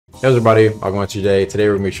Hey everybody, welcome to today. Today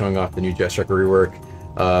we're going to be showing off the new Jetstriker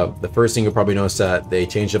rework. The first thing you'll probably notice that they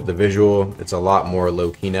changed up the visual. It's a lot more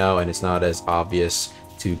low-key now and it's not as obvious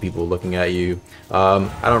to people looking at you. I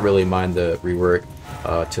don't really mind the rework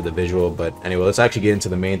to the visual, but anyway, let's actually get into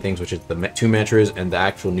the main things, which is the two mantras and the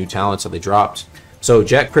actual new talents that they dropped. So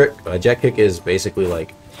jet kick is basically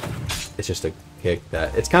like, it's just a kick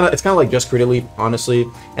that it's kind of like just crit leap, honestly,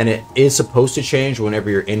 and it is supposed to change whenever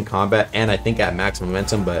you're in combat and I think at max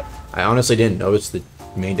momentum, but I honestly didn't notice the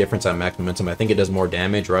main difference at max momentum. I think it does more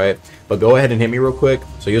damage, right? But go ahead and hit me real quick.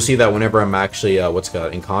 So you'll see that whenever I'm actually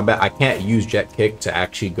in combat, I can't use jet kick to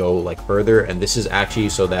actually go like further, and this is actually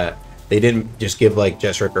so that they didn't just give like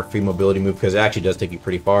Jetstriker a free mobility move, because it actually does take you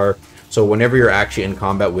pretty far. So whenever you're actually in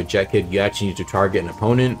combat with jet kick, you actually need to target an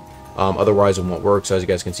opponent. Otherwise it won't work. So as you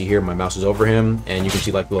guys can see here, my mouse is over him and you can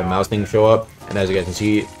see like the little mouse thing show up, and as you guys can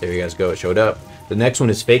see, there you guys go, it showed up. The next one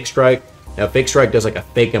is fake strike. Now fake strike does like a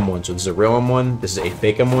fake M1, so this is a real M1, this is a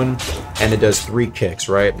fake M1, and it does 3 kicks,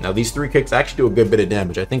 right? Now these 3 kicks actually do a good bit of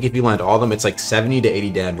damage. I think if you land all of them, it's like 70 to 80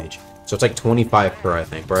 damage, so it's like 25 per, I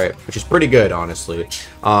think, right? Which is pretty good, honestly.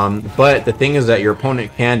 But the thing is that your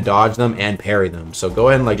opponent can dodge them and parry them, so go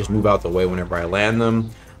ahead and like just move out the way whenever I land them.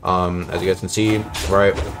 As you guys can see,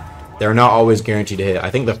 right, they're not always guaranteed to hit. I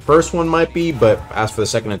think the first one might be, but as for the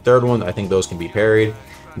second and third one, I think those can be parried.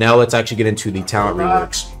 Now let's actually get into the talent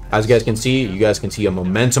reworks. As you guys can see a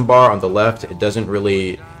momentum bar on the left. It doesn't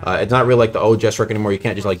really, it's not really like the old Jetstriker anymore. You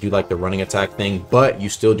can't just like do like the running attack thing, but you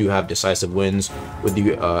still do have decisive wins with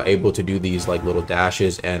you able to do these like little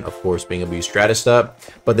dashes, and of course being able to use strata step.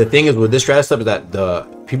 But the thing is with this strata step is that the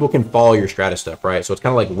people can follow your strata step, right? So it's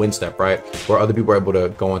kind of like wind step, right? Where other people are able to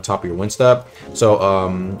go on top of your wind step.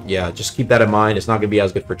 So yeah, just keep that in mind. It's not gonna be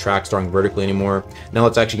as good for track starting vertically anymore. Now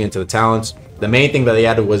let's actually get into the talents. The main thing that they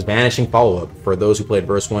added was vanishing follow-up for those who played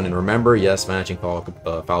verse 1. And remember, yes, vanishing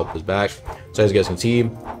follow-up is back. So as you guys can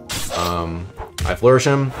see, I flourish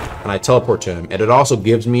him and I teleport to him, and it also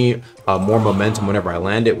gives me more momentum whenever I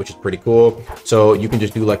land it, which is pretty cool. So you can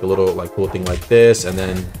just do like a little like cool thing like this, and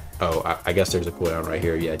then I guess there's a cooldown right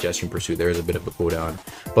here. Yeah, Gesturing Pursuit, there is a bit of a cooldown.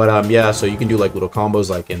 But yeah, so you can do like little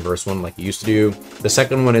combos like in verse 1 like you used to do. The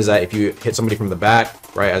second one is that if you hit somebody from the back,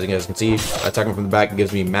 right, as you guys can see, I attack him from the back, it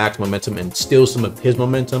gives me max momentum and steals some of his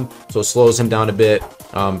momentum, so it slows him down a bit.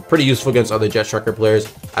 Pretty useful against other Jetstriker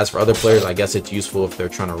players. As for other players, I guess it's useful if they're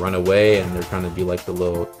trying to run away and they're trying to do like the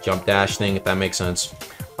little jump dash thing, if that makes sense.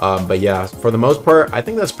 But yeah, for the most part, I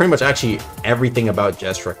think that's pretty much actually everything about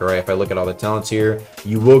Jetstriker, right? If I look at all the talents here,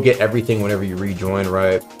 you will get everything whenever you rejoin,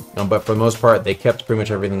 right? But for the most part, they kept pretty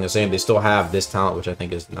much everything the same. They still have this talent, which I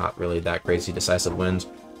think is not really that crazy, decisive wins.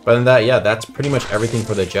 But than that, yeah, that's pretty much everything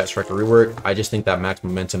for the Jetstriker rework. I just think that max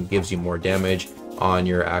momentum gives you more damage on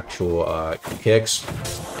your actual kicks.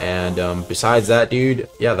 And besides that, dude,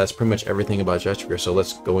 yeah, that's pretty much everything about Jetstriker. So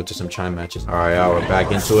let's go into some chime matches. All right, yeah, we're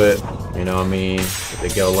back into it. You know what I mean?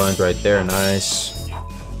 The go lunge right there, nice.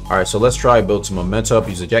 All right, so let's try build some momentum up.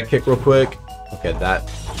 Use a jet kick real quick. Okay, that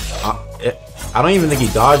I don't even think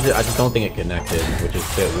he dodged it. I just don't think it connected, which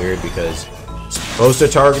is a bit weird because it's supposed to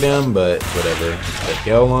target him, but whatever. The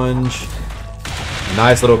go lunge,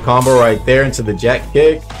 nice little combo right there into the jet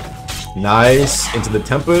kick. Nice, into the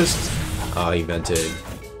Tempest. Oh, he vented.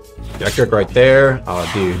 Jet kick right there. Oh,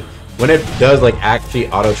 dude. When it does like actually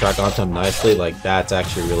auto track onto him nicely, like that's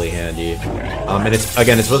actually really handy. And it's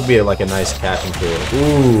again, it's supposed to be like a nice catching tool.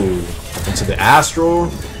 Ooh, into the Astral.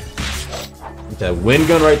 Into the wind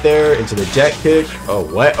gun right there. Into the jet kick. Oh,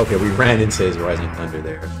 what? Okay, we ran into his Rising Thunder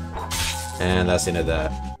there. And that's the end of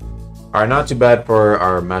that. Alright, not too bad for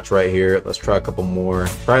our match right here. Let's try a couple more.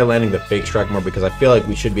 Try landing the fake strike more, because I feel like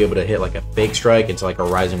we should be able to hit like a fake strike into like a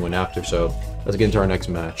rising wind after. So let's get into our next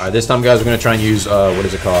match. Alright, this time, guys, we're going to try and use, what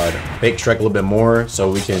is it called? Fake strike a little bit more,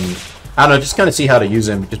 so we can, I don't know, just kind of see how to use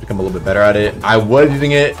him, just become a little bit better at it. I was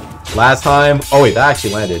using it last time. Oh, wait, that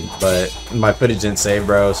actually landed, but my footage didn't save,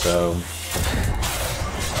 bro, so.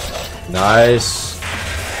 Nice.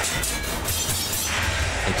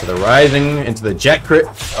 Into the rising, into the jet crit.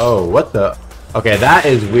 Oh, what the? Okay, that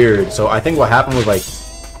is weird. So I think what happened was like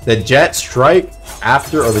the jet strike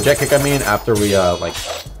after, or the jet kick, I mean, after we like,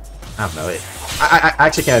 I don't know. I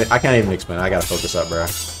actually can't. I can't even explain it. I gotta focus up, bro.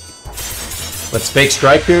 Let's fake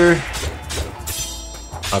strike here.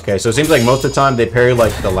 Okay, so it seems like most of the time they parry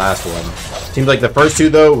like the last one. Seems like the first two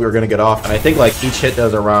though we were gonna get off, and I think like each hit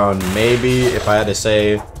does around, maybe if I had to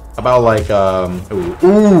say, about like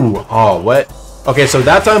oh, what? Okay, so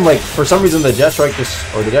that time, like, for some reason the jet strike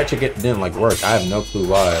just, or the jet kick didn't like work. I have no clue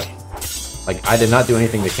why. Like, I did not do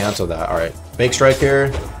anything to cancel that. All right, fake strike here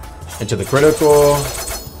into the critical.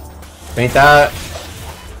 Paint that.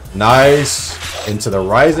 Nice. into the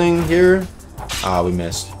rising here. Ah, we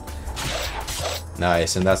missed.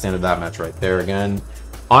 Nice, and that's the end of that match right there again.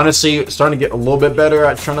 Honestly, starting to get a little bit better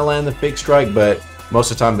at trying to land the fake strike, but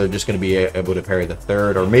most of the time they're just going to be able to parry the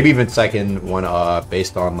third or maybe even second one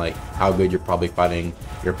based on like how good you're probably fighting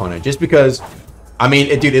your opponent. Just because, I mean,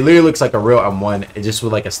 dude, it literally looks like a real M1, just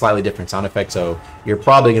with like a slightly different sound effect, so you're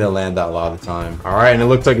probably going to land that a lot of the time. All right, and it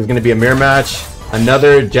looks like it's going to be a mirror match.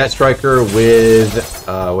 Another Jetstriker with,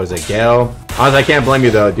 what is it, Gale? Honestly, I can't blame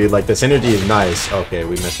you though, dude. Like, the synergy is nice. Okay,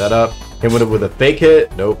 we messed that up. Hit with a fake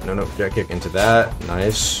hit. Nope, no, jet kick into that.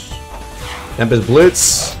 Nice. Tempest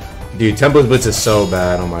Blitz. Dude, Tempest Blitz is so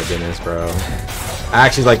bad. Oh my goodness, bro.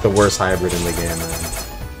 Actually, like the worst hybrid in the game,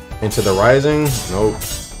 man. Into the rising. Nope.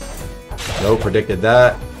 Nope, predicted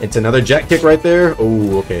that. It's another jet kick right there.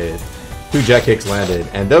 Oh, okay. 2 jet kicks landed.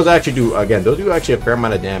 And those actually do, again, those do actually a fair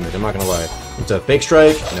amount of damage. I'm not going to lie. It's a fake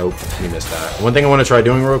strike. Nope, we missed that. One thing I want to try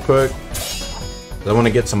doing real quick is I want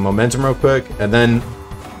to get some momentum real quick. And then,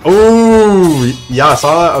 oh, yeah, I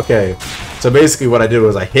saw that? Okay. So basically what I did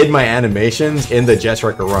was I hid my animations in the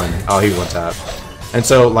Jetstriker run. Oh, he one tap. And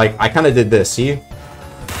so, like, I kind of did this, see?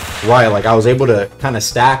 Right, like, I was able to kind of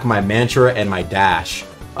stack my mantra and my dash.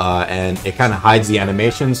 And it kind of hides the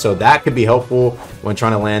animation, so that could be helpful when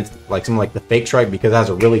trying to land like something like the fake strike because it has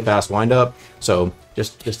a really fast windup. So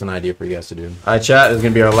just an idea for you guys to do. All right, chat, this is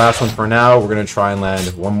gonna be our last one for now. We're gonna try and land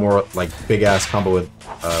one more like big ass combo with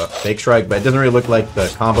fake strike, but it doesn't really look like the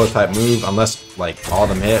combo type move unless like all of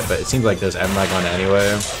them hit. But it seems like there's M-lag on it anyway.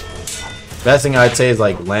 Best thing I'd say is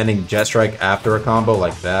like landing jet strike after a combo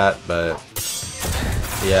like that, but.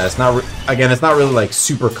 Yeah, it's not, again, it's not really like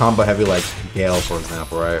super combo heavy like Gale, for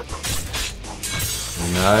example, right?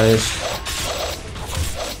 Nice.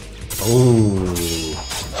 Ooh.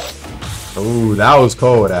 Ooh, that was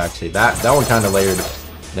cold, actually. That one kind of layered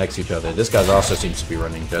next to each other. This guy also seems to be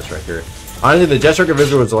running Jetstriker. Honestly, the Jetstriker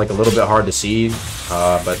visual was like a little bit hard to see,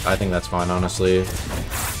 but I think that's fine, honestly.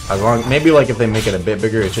 As long, maybe like if they make it a bit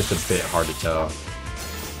bigger, it's just a bit hard to tell.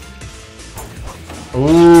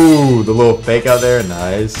 Ooh, the little fake out there.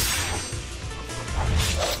 Nice.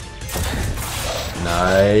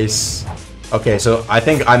 Nice. Okay, so I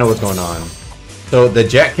think I know what's going on. So the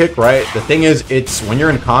jet kick, right? The thing is, it's when you're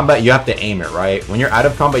in combat, you have to aim it, right? When you're out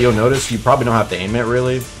of combat, you'll notice you probably don't have to aim it,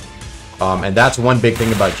 really. And that's one big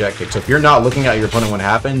thing about jet kick. So if you're not looking at your opponent when it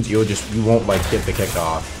happens, you won't, like, get the kick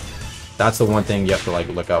off. That's the one thing you have to, like,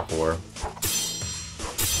 look out for.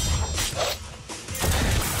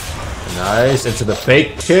 Nice, into the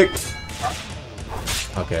fake kick.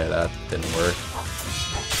 Okay, that didn't work.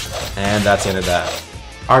 And that's the end of that.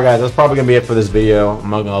 Alright guys, that's probably gonna be it for this video.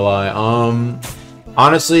 I'm not gonna lie.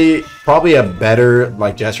 Honestly, probably a better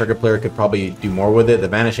like Jetstriker player could probably do more with it. The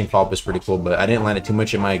vanishing fall is pretty cool, but I didn't land it too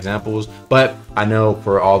much in my examples. But I know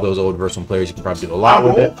for all those old verse 1 players, you can probably do a lot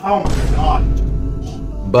with it. Oh my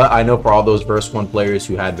god. But I know for all those verse 1 players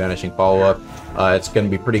who had vanishing follow-up, it's gonna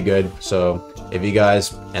be pretty good. So if you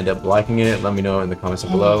guys end up liking it, let me know in the comments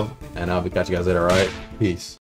below, and I'll be catching you guys later. All right, peace.